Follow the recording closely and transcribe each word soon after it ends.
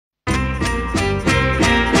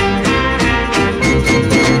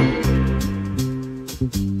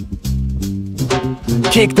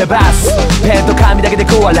キック飛ばすペンと紙だけで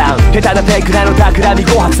コアラン下手なテクなの企み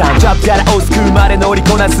ご発散ジャップからオスクまで乗り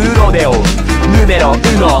こなすロデオヌメロ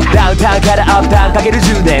ウノダウンタウンからアップタウンかける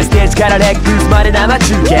10年ステージからレッグブースまで生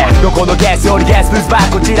中継どこのゲスよりゲスブースバ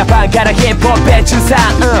ーこちらファンからヒップホップ中さ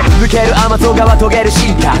ん抜ける甘党側遂げる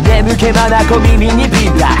進化眠気まなこ耳に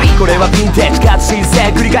ビンタこれはヴィンテージかつ新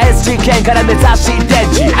鮮繰り返す実験から目指し電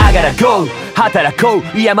池あがらゴー働こ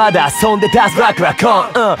ういやまだ遊んでたすバクラコ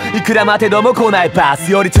ンいくら待てども来ないパ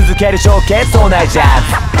スより続けるショーケースそうないジャ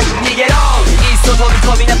ズ逃げろいっそ飛び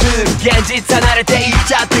込みなプール現実離れていっ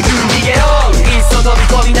ちゃってく逃げろいっそ飛び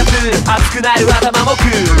込みなプール熱くなる頭もク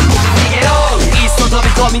ール逃げろいっそ飛び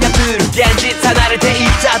込みなプール現実離れてい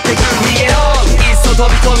っちゃってく逃げろいっそ飛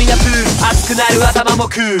び込みなプール熱くなる頭も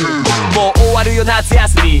クールもう終わるよ夏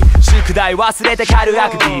休み宿題忘れて軽あ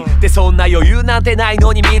くびでそんな余裕なんてない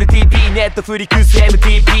のに見る TP ネットフリックス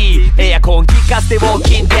MTP エアコン効かせてウォー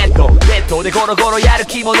キンデッドネットでゴロゴロやる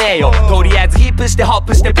気もねえよとりあえずヒップしてホッ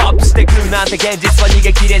プしてポップしてくるなんて現実は逃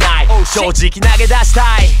げきれない正直投げ出した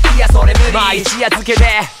いいやそれ無理毎日やっつけて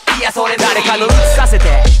いやそれ誰かの映させて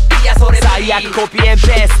いやそれ最悪コピーエン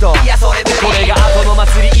ペーストいやそれこれが後の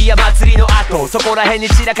祭りいや祭りの後そこら辺に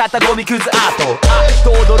散らかったゴミくずアー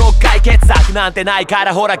ト堂々6回決策なんてないか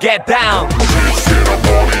らほらゲットダウン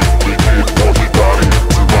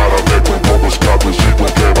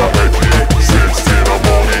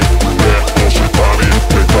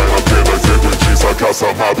朝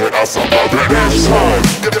まで朝まで朝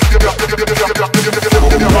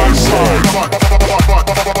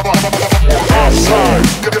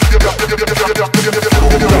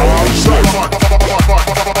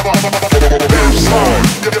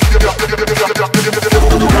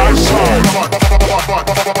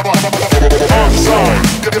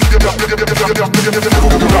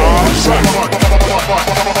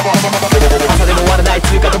でも終わらない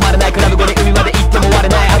通過止まらないクラブ後に海まで行っても終われ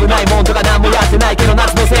ない危ないもんとか何もやってないけど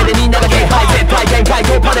夏のせいでみんなが限界絶対限界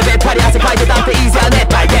5パでべったり汗かいてたっていいぜ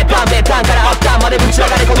熱帯ゲッタンベッタンからアッタンまでぶち上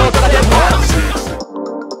がれこの音が出る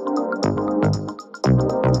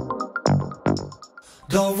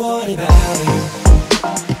Don't worry about it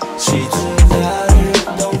静かに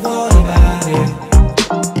Don't worry about it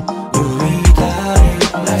浮いたり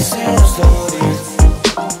Like sad stories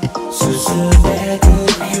進んでく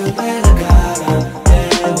夢だから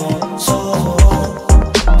でもそう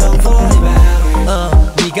Don't worry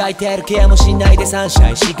about it 磨いてるケアもしないでサンシャ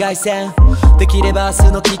イン紫外線できれば明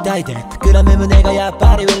日の期待で膨らむ胸がやっ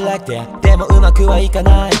ぱり We like that でもうまくはいか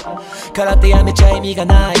ないからってやめちゃ意味が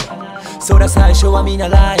ないそりゃ最初は見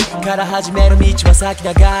習いから始める道は先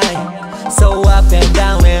長い So up and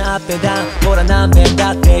down and up and down ほら何遍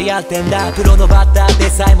だってやってんだプロのバッターで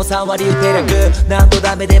さえも3割打てなく何度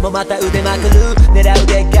ダメでもまた腕まくる狙う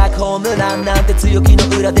でっかくホームランなんて強気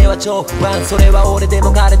の裏では超不安それは俺で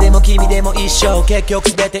も彼でも君でも一緒結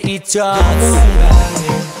局全て一丁 Don't worry about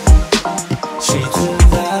it 静か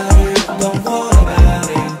に Don't worry about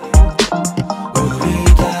it 売り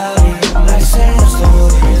たり Like sad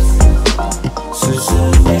stories進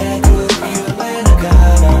んでく夢だか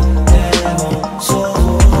らでもそう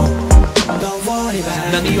Don't worry about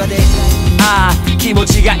it 波はでああ気持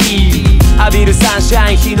ちがいい浴びるサンシ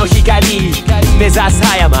ャイン日の光目指す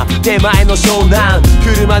葉山手前の湘南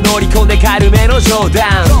車乗り込んで軽めの冗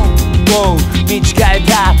談見違え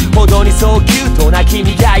たほどにそうキュートな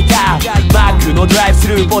君がいたマックのドライブス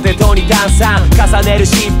ルーポテトに炭酸重ねる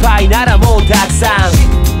心配ならもうたくさん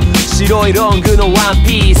白いロングのワン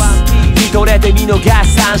ピース見とれて見逃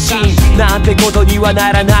す三振なんてことには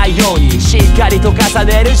ならないようにしっかりと重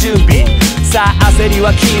ねる準備さあ焦り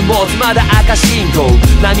は禁物まだ赤信号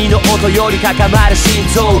波の音より高まる心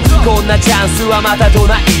臓こんなチャンスはまたと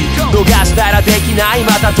ない逃したらできない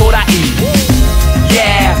またトライ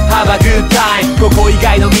Yeah, have a good time ここ以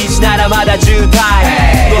外の道ならまだ渋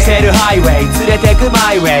滞乗せるハイウェイ連れてく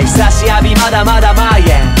マイウェイ差し浴びまだまだ前へ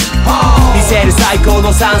見せる最高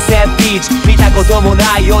のサンセットビーチ見たことも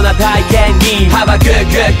ないような体験に Have a good,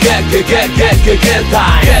 good, good, good, good, good, good, good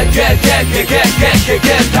time Good, good, good, good, good, good,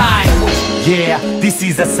 good time Yeah, this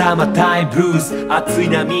is a summertime blues 暑い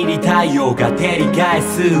波に太陽が照り返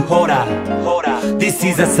すほら This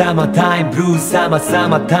is a summertime blues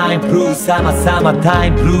Summertime blues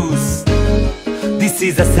Summertime blues This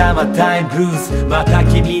is a summertime blues また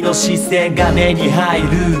君の視線が目に入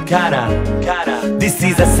るから This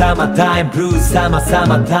is a summertime blues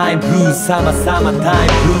Summertime blues Summertime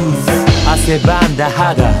blues 汗ばんだ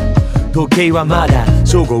肌時計はまだ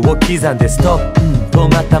正午を刻んでストップ止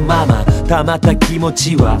まったまま溜まった気持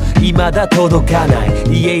ちは未だ届かな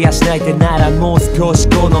い家やしないてならもう少し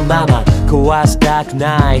このまま壊したく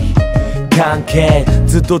ない関係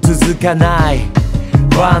ずっと続かない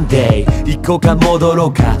One day 行こうか戻ろ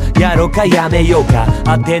うかやろうかやめようか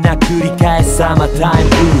当てな繰り返すサマータイム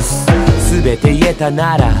ブース全て言えた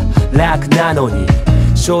なら楽なのに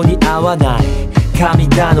性に合わない神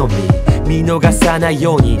頼み見逃さない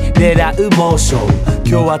ように狙うモーション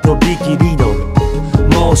今日はとびきりの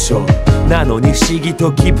モーションなのに不思議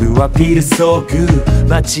と気分はフィールソーグー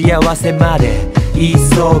待ち合わせまで急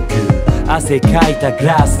ぐ汗かいたグ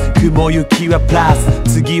ラス雲行きはプラス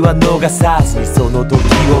次は逃さずにその時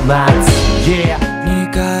を待つ、yeah、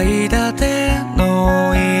2階建て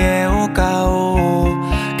の家を買おう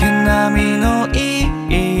毛並みのいい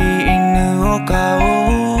犬を買お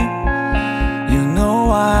う You know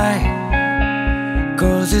why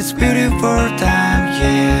Cause it's beautiful time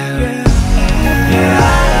yeah Yeah I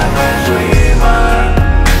am a dreamer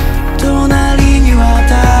隣には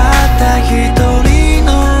たった一人の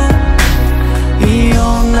いい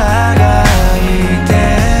女がいて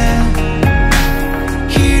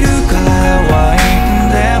昼からワイン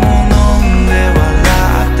でも飲んで笑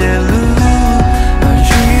ってる My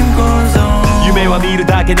dream goes on 夢は見る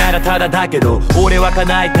だけならただだけど俺は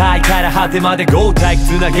叶えたいから果てまで GO 退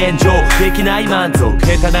屈な現状できない満足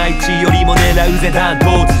下手な位置よりも狙うぜ断ト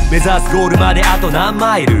ツ目指すゴールまであと何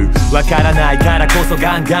マイルわからないからこそ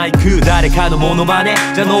ガンガン行く誰かのモノマネ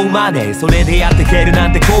じゃノーマネーそれでやってけるな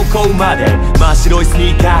んて高校まで真っ白いス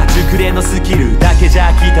ニーカー熟練のスキルだけじ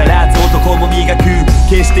ゃ飽きたらず男も磨く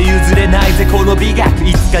決して譲れないぜこの美学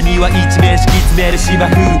いつかには一面敷き詰める芝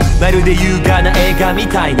生まるで優雅な映画み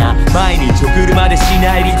たいな毎日送るまでし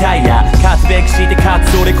ないリタイア勝つべくして勝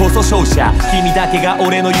つそれこそ勝者君だけが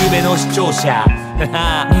俺の夢の視聴者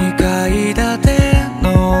2階建て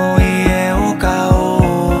の家